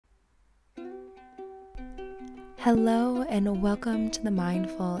Hello, and welcome to the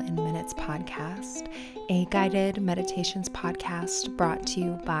Mindful in Minutes podcast, a guided meditations podcast brought to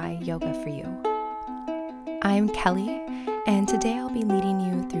you by Yoga for You. I'm Kelly, and today I'll be leading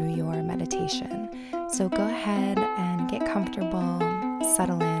you through your meditation. So go ahead and get comfortable,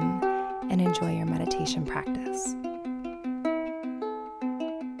 settle in, and enjoy your meditation practice.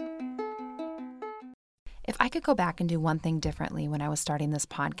 If I could go back and do one thing differently when I was starting this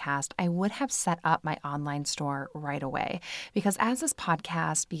podcast, I would have set up my online store right away. Because as this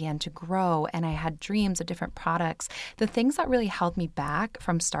podcast began to grow and I had dreams of different products, the things that really held me back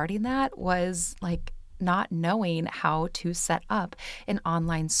from starting that was not knowing how to set up an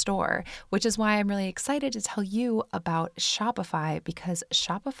online store, which is why I'm really excited to tell you about Shopify, because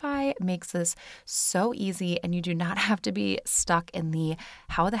Shopify makes this so easy and you do not have to be stuck in the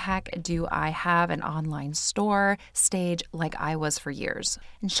how the heck do I have an online store stage like I was for years.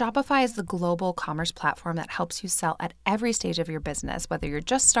 And Shopify is the global commerce platform that helps you sell at every stage of your business, whether you're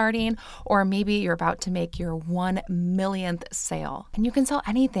just starting or maybe you're about to make your 1 millionth sale. And you can sell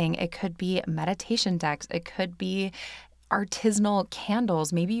anything. It could be meditation decks. It could be artisanal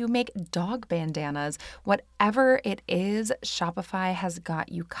candles. Maybe you make dog bandanas. Whatever it is, Shopify has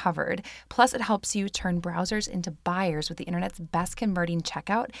got you covered. Plus, it helps you turn browsers into buyers with the internet's best converting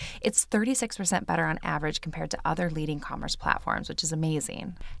checkout. It's 36% better on average compared to other leading commerce platforms, which is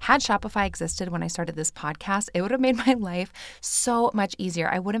amazing. Had Shopify existed when I started this podcast, it would have made my life so much easier.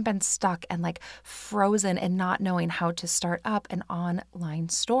 I wouldn't have been stuck and frozen and not knowing how to start up an online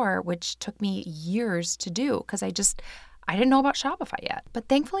store, which took me years to do because I didn't know about Shopify yet. But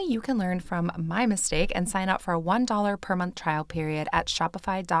thankfully, you can learn from my mistake and sign up for a $1 per month trial period at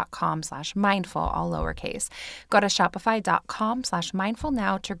shopify.com/mindful, all lowercase. Go to shopify.com/mindful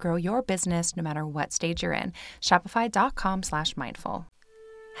now to grow your business no matter what stage you're in. Shopify.com/mindful.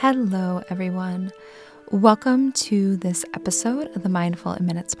 Hello, everyone. Welcome to this episode of the Mindful in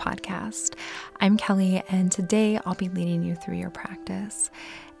Minutes podcast. I'm Kelly, and today I'll be leading you through your practice.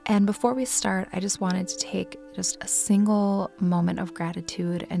 And before we start, I just wanted to take just a single moment of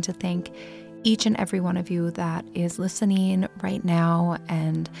gratitude and to thank each and every one of you that is listening right now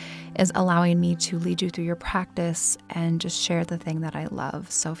and is allowing me to lead you through your practice and just share the thing that I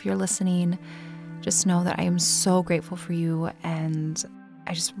love. So if you're listening, just know that I am so grateful for you and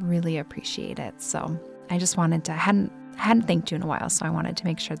I just really appreciate it. So I just wanted to, I hadn't thanked you in a while, so I wanted to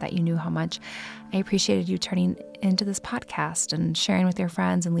make sure that you knew how much I appreciated you turning into this podcast and sharing with your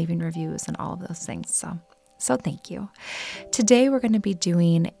friends and leaving reviews and all of those things. So thank you. Today we're going to be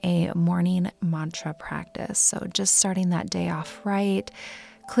doing a morning mantra practice. So just starting that day off right,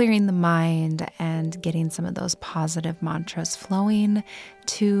 clearing the mind and getting some of those positive mantras flowing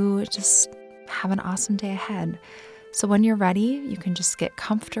to just have an awesome day ahead. So when you're ready, you can just get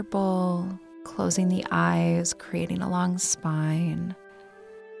comfortable, closing the eyes, creating a long spine.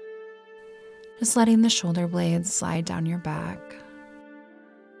 Just letting the shoulder blades slide down your back.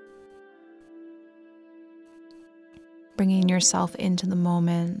 Bringing yourself into the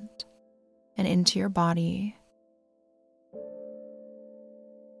moment and into your body.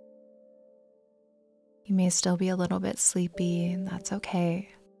 You may still be a little bit sleepy, and that's okay.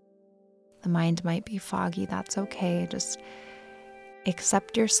 The mind might be foggy, that's okay. Just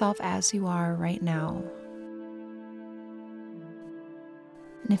accept yourself as you are right now.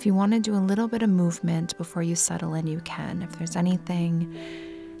 And if you want to do a little bit of movement before you settle in, you can. If there's anything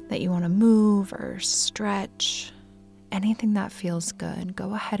that you want to move or stretch, anything that feels good,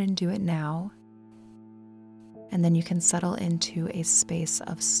 go ahead and do it now. And then you can settle into a space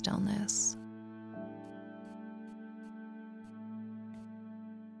of stillness.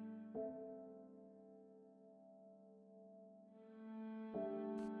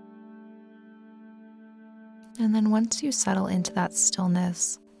 And then once you settle into that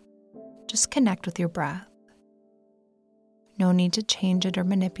stillness, just connect with your breath. No need to change it or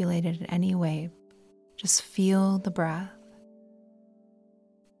manipulate it in any way. Just feel the breath.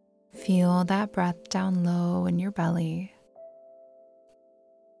 Feel that breath down low in your belly.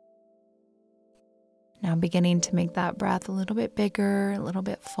 Now beginning to make that breath a little bit bigger, a little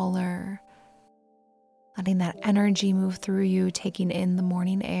bit fuller. Letting that energy move through you, taking in the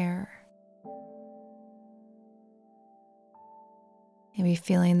morning air. Maybe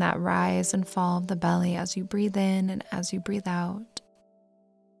feeling that rise and fall of the belly as you breathe in and as you breathe out.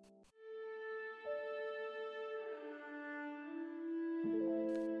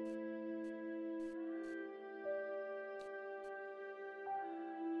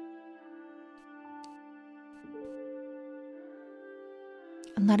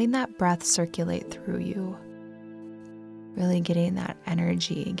 And letting that breath circulate through you. Really getting that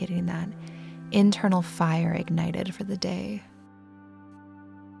energy, getting that internal fire ignited for the day.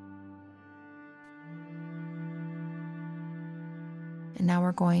 And now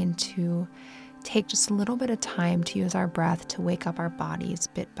we're going to take just a little bit of time to use our breath to wake up our bodies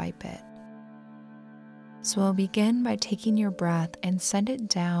bit by bit. So we'll begin by taking your breath and send it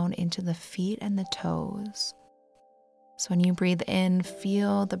down into the feet and the toes. So when you breathe in,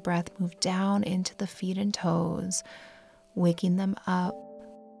 feel the breath move down into the feet and toes, waking them up,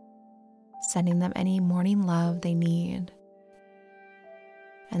 sending them any morning love they need.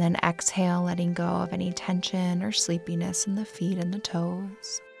 And then exhale, letting go of any tension or sleepiness in the feet and the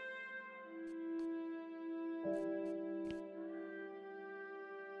toes.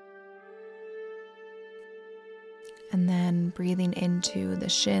 And then breathing into the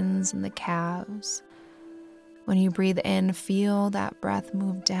shins and the calves. When you breathe in, feel that breath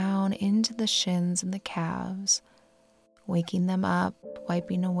move down into the shins and the calves, waking them up,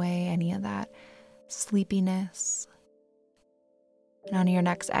 wiping away any of that sleepiness. And on your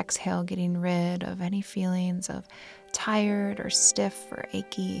next exhale, getting rid of any feelings of tired or stiff or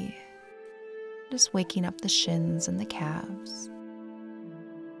achy. Just waking up the shins and the calves.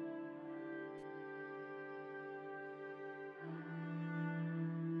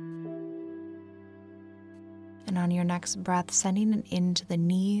 And on your next breath, sending it into the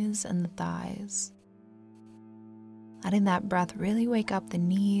knees and the thighs. Letting that breath really wake up the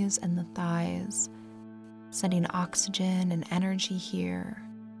knees and the thighs, sending oxygen and energy here.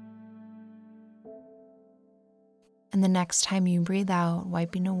 And the next time you breathe out,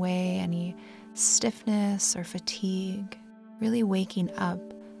 wiping away any stiffness or fatigue, really waking up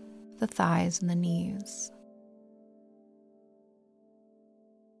the thighs and the knees.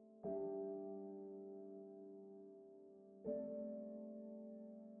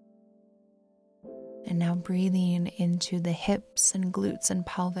 And now breathing into the hips and glutes and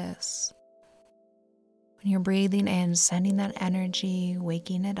pelvis. When you're breathing in, sending that energy,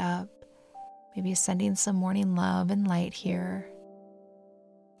 waking it up, maybe sending some morning love and light here.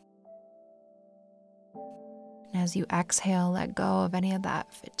 And as you exhale, let go of any of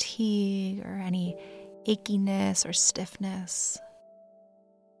that fatigue or any achiness or stiffness.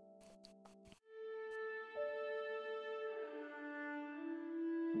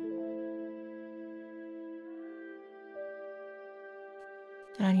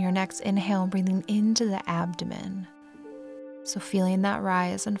 And on your next inhale, breathing into the abdomen. So feeling that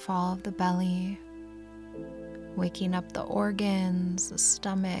rise and fall of the belly, waking up the organs, the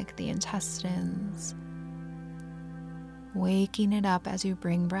stomach, the intestines. Waking it up as you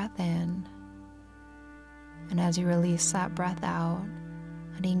bring breath in. And as you release that breath out,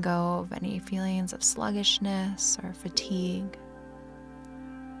 letting go of any feelings of sluggishness or fatigue.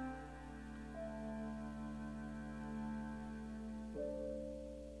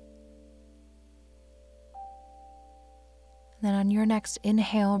 Then on your next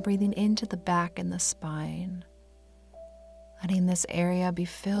inhale, breathing into the back and the spine, letting this area be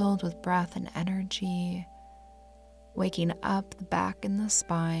filled with breath and energy, waking up the back and the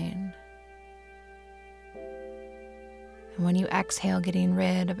spine. And when you exhale, getting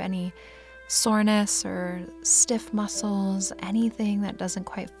rid of any soreness or stiff muscles, anything that doesn't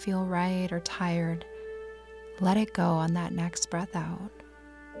quite feel right or tired, let it go on that next breath out.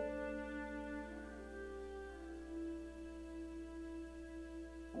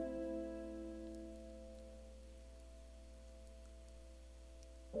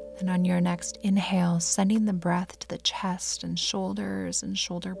 And on your next inhale, sending the breath to the chest and shoulder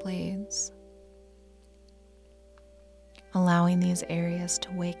blades. Allowing these areas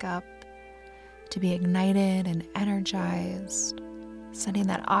to wake up, to be ignited and energized, sending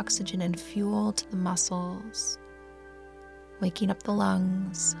that oxygen and fuel to the muscles, waking up the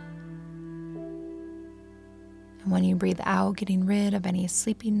lungs. And when you breathe out, getting rid of any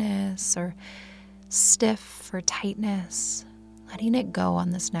sleepiness or stiff or tightness, letting it go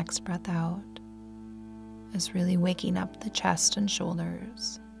on this next breath out is really waking up the chest and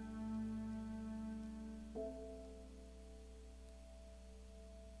shoulders.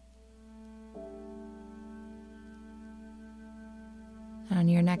 And on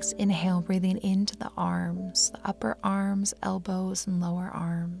your next inhale, breathing into the arms, the upper arms, elbows, and lower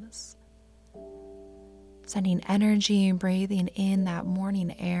arms. Sending energy, breathing in that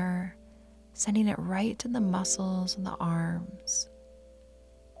morning air, sending it right to the muscles of the arms.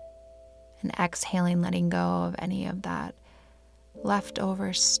 And exhaling, letting go of any of that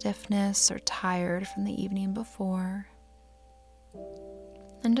leftover stiffness or tired from the evening before.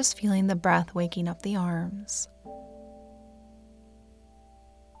 And just feeling the breath waking up the arms.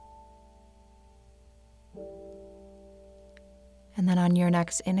 And then on your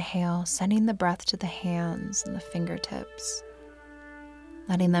next inhale, sending the breath to the hands and the fingertips,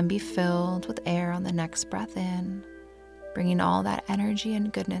 letting them be filled with air on the next breath in, bringing all that energy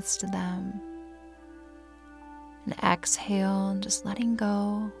and goodness to them. And exhale, just letting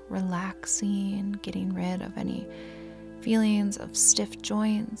go, relaxing, getting rid of any feelings of stiff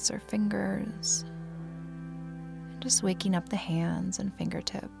joints or fingers, and just waking up the hands and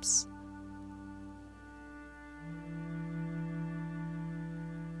fingertips.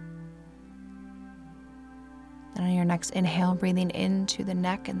 Then on your next inhale, breathing into the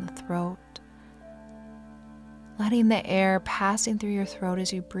neck and the throat, letting the air passing through your throat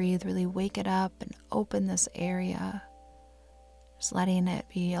as you breathe really wake it up and open this area, just letting it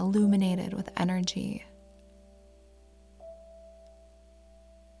be illuminated with energy.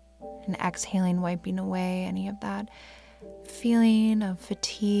 And exhaling, wiping away any of that feeling of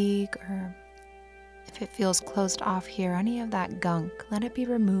fatigue, or if it feels closed off here, any of that gunk, let it be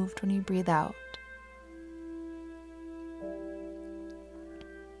removed when you breathe out.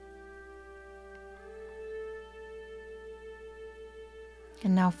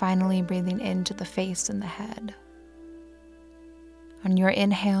 And now finally breathing into the face and the head. On your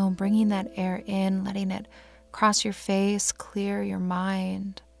inhale, bringing that air in, letting it cross your face, clear your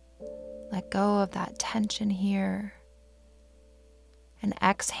mind. Let go of that tension here. And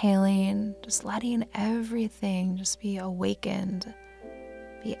exhaling, just letting everything just be awakened,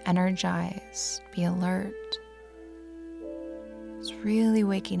 be energized, be alert. It's really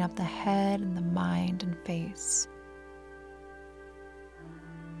waking up the head and the mind and face.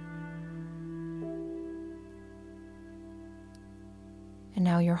 And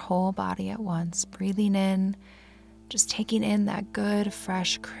now your whole body at once, breathing in, just taking in that good,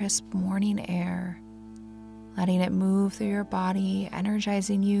 fresh, crisp morning air, letting it move through your body,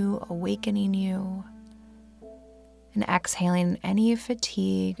 energizing you, awakening you, and exhaling any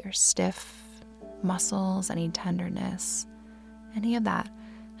fatigue or stiff muscles, any tenderness, any of that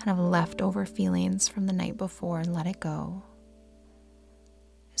kind of leftover feelings from the night before, and let it go.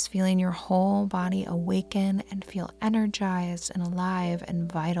 Just feeling your whole body awaken and feel energized and alive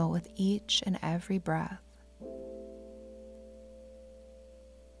and vital with each and every breath.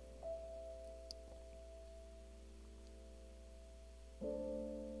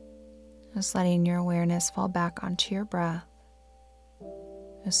 Just letting your awareness fall back onto your breath.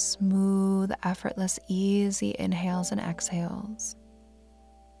 Just smooth, effortless, easy inhales and exhales.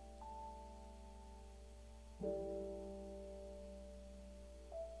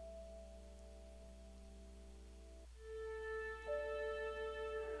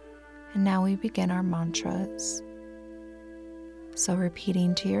 And now we begin our mantras. So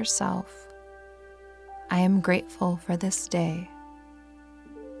repeating to yourself, I am grateful for this day.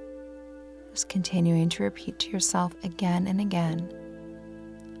 Just continuing to repeat to yourself again and again,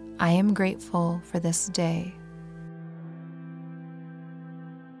 I am grateful for this day.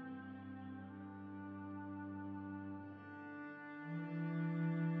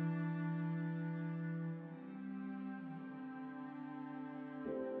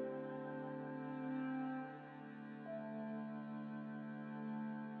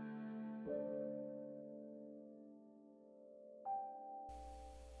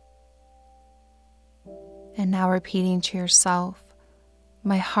 And now repeating to yourself,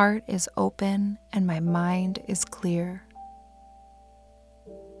 my heart is open and my mind is clear.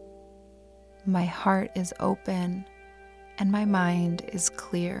 My heart is open and my mind is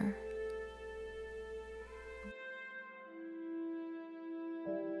clear.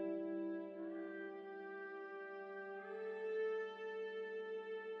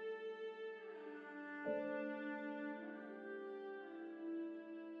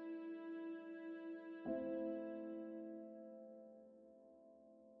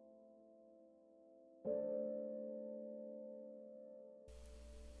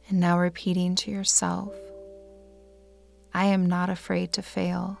 And now repeating to yourself, I am not afraid to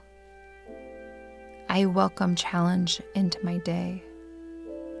fail. I welcome challenge into my day.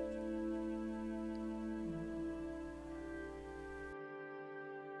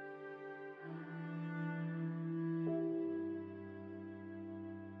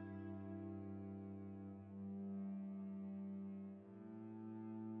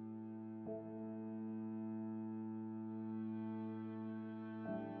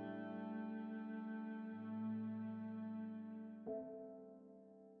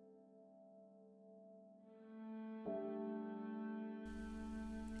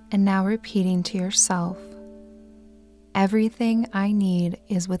 And now repeating to yourself, everything I need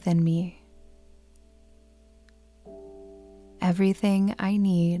is within me. Everything I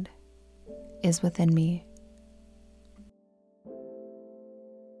need is within me.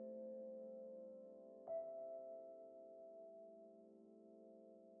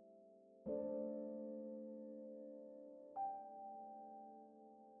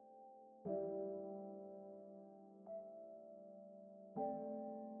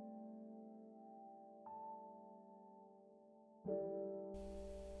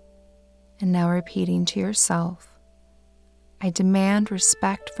 And now repeating to yourself, I demand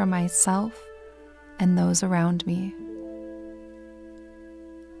respect for myself and those around me.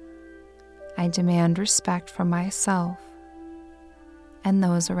 I demand respect for myself and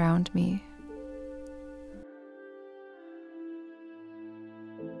those around me.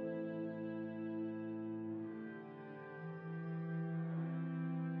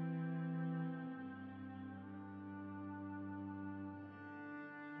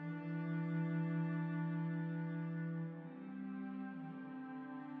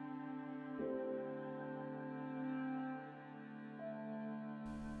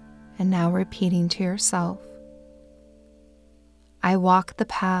 And now repeating to yourself, I walk the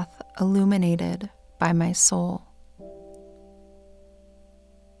path illuminated by my soul.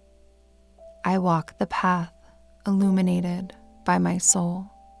 I walk the path illuminated by my soul.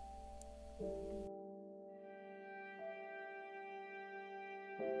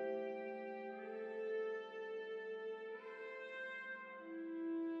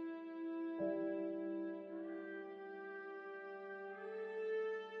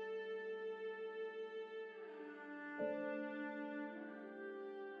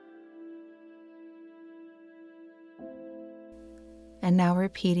 And now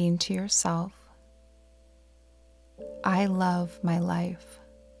repeating to yourself, I love my life.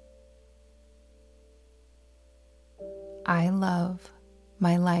 I love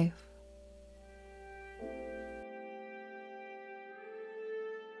my life.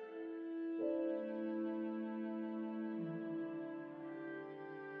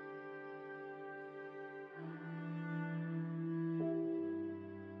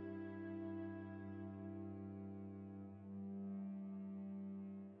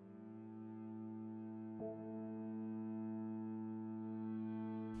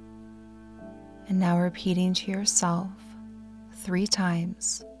 And now repeating to yourself 3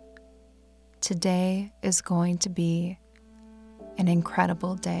 times, today is going to be an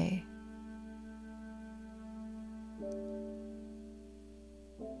incredible day.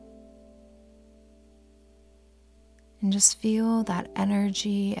 And just feel that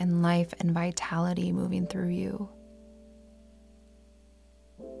energy and life and vitality moving through you.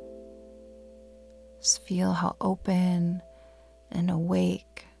 Just feel how open and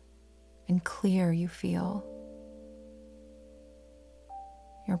awake and clear you feel.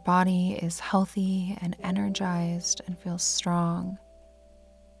 Your body is healthy and energized and feels strong.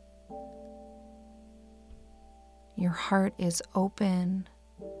 Your heart is open,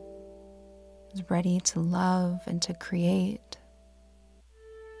 is ready to love and to create.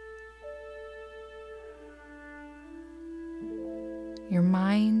 Your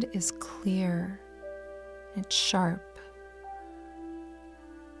mind is clear, it's sharp,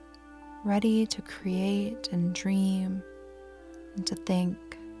 ready to create and dream and to think.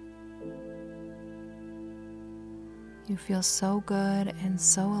 You feel so good and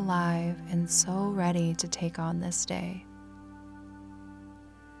so alive and so ready to take on this day.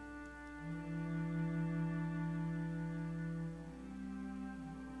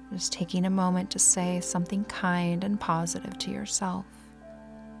 Just taking a moment to say something kind and positive to yourself.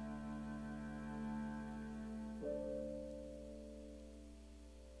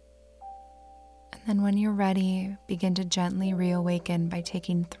 And then when you're ready, begin to gently reawaken by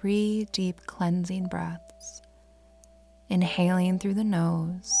taking 3 deep cleansing breaths. Inhaling through the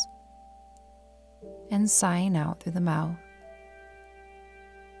nose and sighing out through the mouth.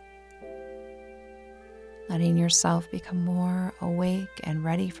 Letting yourself become more awake and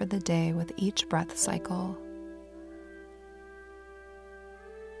ready for the day with each breath cycle.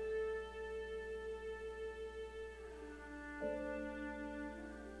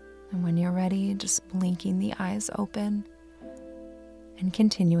 And when you're ready, just blinking the eyes open and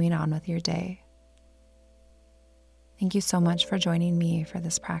continuing on with your day. Thank you so much for joining me for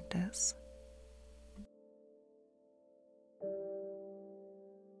this practice.